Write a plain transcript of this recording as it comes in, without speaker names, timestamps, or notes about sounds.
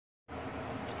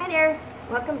there,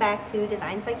 welcome back to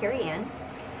Designs by Carrie Ann.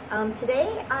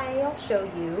 Today I'll show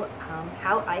you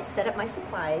how I set up my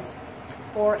supplies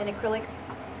for an acrylic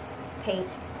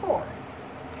paint pour.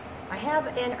 I have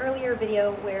an earlier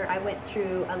video where I went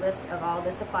through a list of all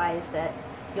the supplies that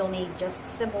you'll need just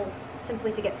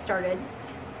simply to get started.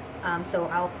 So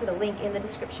I'll put a link in the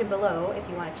description below if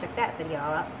you want to check that video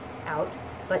out.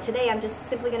 But today I'm just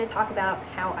simply going to talk about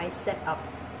how I set up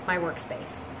my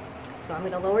workspace. So I'm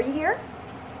going to lower you here.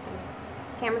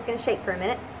 The camera's going to shake for a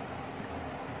minute.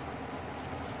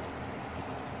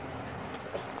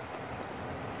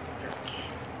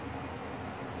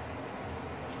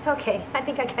 Okay, I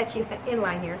think I got you in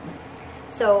line here.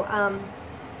 So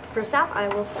first off, I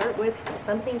will start with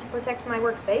something to protect my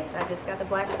workspace. I've just got the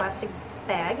black plastic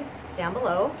bag down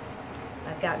below.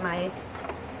 I've got my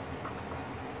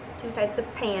two types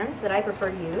of pans that I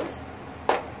prefer to use,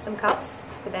 some cups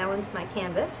to balance my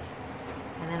canvas,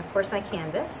 and then of course my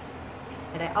canvas.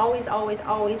 And I always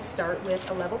start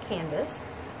with a level canvas.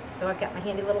 So I've got my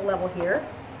handy little level here.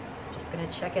 Just going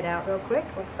to check it out real quick.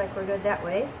 Looks like we're good that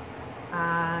way.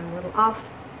 I'm a little off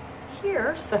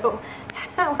here, so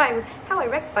how I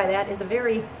rectify that is a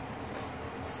very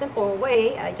simple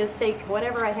way. I just take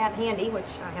whatever I have handy, which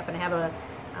I happen to have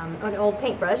an old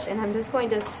paintbrush, and I'm just going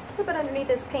to slip it underneath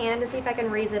this pan to see if I can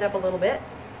raise it up a little bit.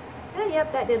 And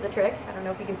yep, that did the trick. I don't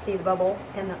know if you can see the bubble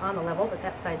on the level, but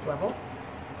that side's level.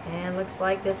 And looks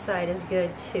like this side is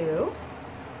good too.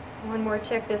 One more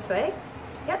check this way.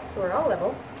 Yep, so we're all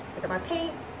level. I got my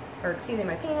paint, or excuse me,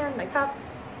 my pan, my cup.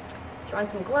 Throw on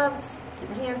some gloves, keep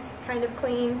my hands kind of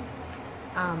clean.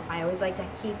 I always like to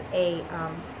keep a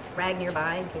rag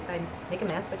nearby in case I make a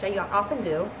mess, which I often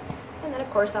do. And then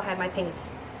of course I'll have my paints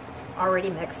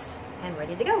already mixed and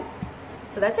ready to go.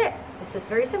 So that's it. It's just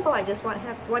very simple. I just want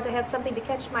to have something to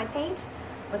catch my paint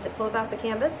once it flows off the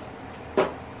canvas.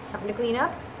 Something to clean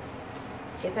up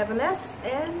in case I have a mess.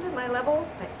 And my level,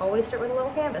 I always start with a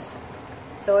level canvas.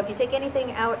 So if you take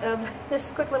anything out of this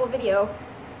quick little video,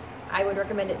 I would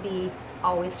recommend it be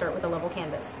always start with a level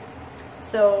canvas.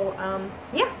 So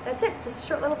yeah, that's it. Just a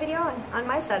short little video on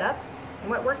my setup and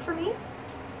what works for me.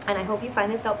 And I hope you find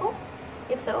this helpful.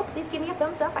 If so, please give me a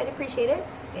thumbs up. I'd appreciate it.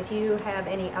 If you have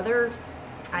any other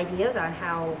ideas on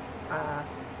how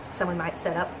someone might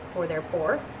set up for their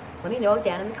pour, let me know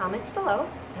down in the comments below.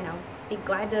 And I'll be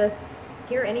glad to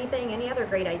hear any other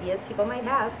great ideas people might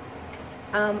have.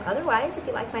 Otherwise, if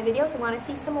you like my videos and want to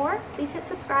see some more, please hit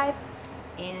subscribe.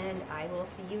 And I will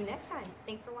see you next time.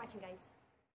 Thanks for watching, guys.